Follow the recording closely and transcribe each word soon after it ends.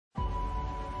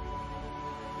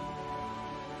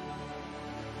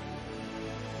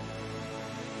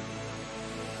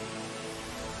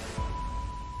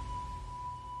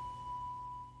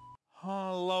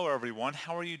everyone,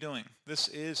 how are you doing? This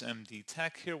is MD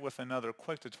Tech here with another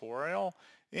quick tutorial.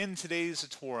 In today's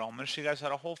tutorial, I'm going to show you guys how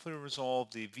to hopefully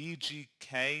resolve the Vgk.sys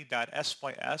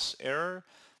error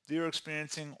that you're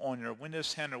experiencing on your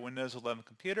Windows 10 or Windows 11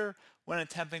 computer when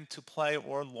attempting to play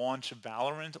or launch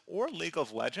Valorant or League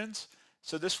of Legends.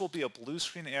 So this will be a blue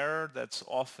screen error that's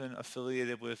often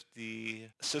affiliated with the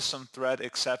system thread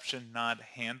exception not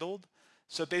handled.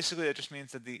 So basically that just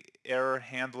means that the error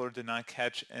handler did not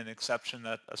catch an exception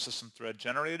that a system thread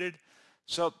generated.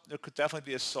 So there could definitely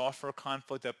be a software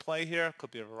conflict at play here. It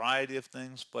could be a variety of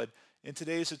things, but in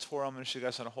today's tutorial I'm going to show you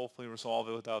guys how to hopefully resolve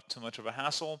it without too much of a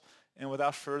hassle. And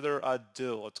without further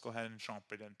ado, let's go ahead and jump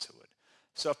right into it.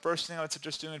 So first thing I would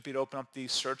suggest doing would be to open up the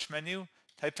search menu,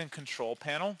 type in Control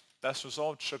Panel. Best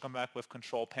result should come back with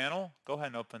Control Panel. Go ahead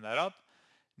and open that up.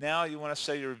 Now you want to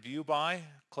set your view by,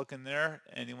 click in there,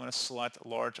 and you want to select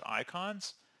large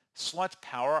icons. Select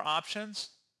power options.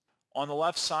 On the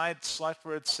left side, select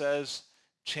where it says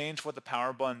change what the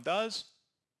power button does.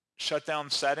 Shut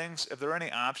down settings. If there are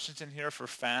any options in here for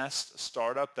fast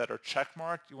startup that are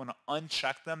checkmarked, you want to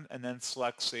uncheck them and then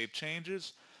select save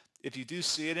changes. If you do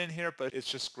see it in here, but it's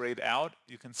just grayed out,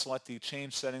 you can select the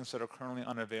change settings that are currently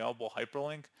unavailable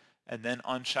hyperlink and then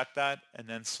uncheck that and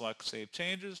then select save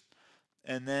changes.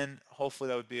 And then hopefully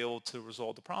that would be able to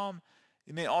resolve the problem.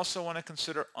 You may also want to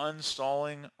consider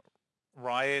uninstalling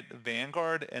Riot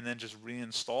Vanguard and then just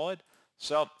reinstall it.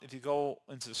 So if you go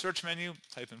into the search menu,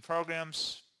 type in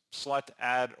programs, select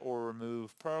add or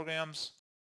remove programs.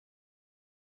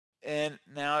 And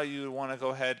now you would want to go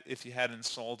ahead, if you had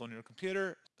installed on your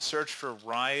computer, search for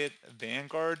Riot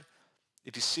Vanguard.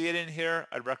 If you see it in here,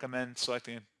 I'd recommend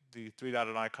selecting the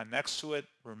three-dotted icon next to it,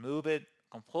 remove it,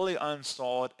 completely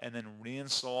uninstall it, and then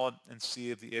reinstall it and see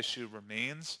if the issue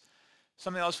remains.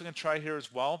 Something else we can try here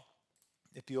as well.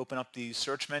 If you open up the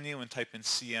search menu and type in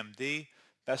CMD,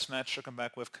 best match should come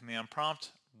back with command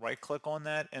prompt. Right-click on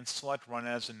that and select Run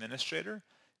as Administrator.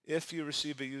 If you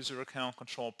receive a user account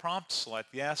control prompt, select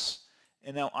yes.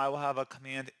 And now I will have a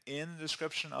command in the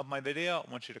description of my video.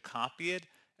 I want you to copy it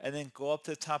and then go up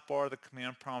to the top bar of the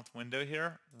command prompt window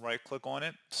here, right-click on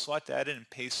it, select Edit and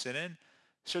paste it in.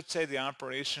 Should say the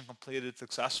operation completed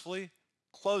successfully.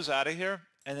 Close out of here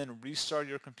and then restart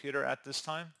your computer at this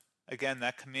time. Again,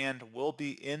 that command will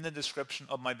be in the description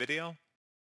of my video.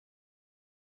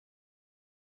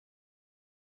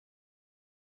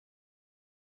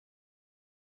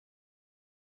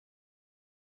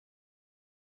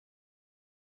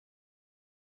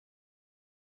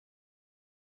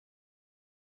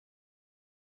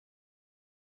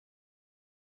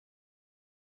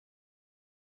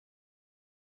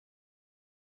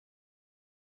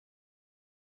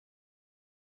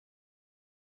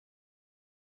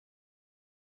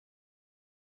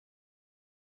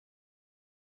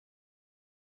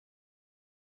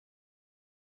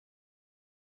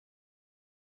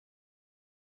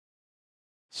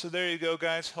 So there you go,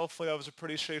 guys. Hopefully that was a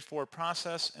pretty straightforward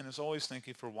process. And as always, thank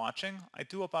you for watching. I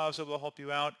do hope I was able to help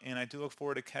you out, and I do look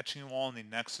forward to catching you all in the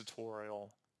next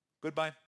tutorial. Goodbye.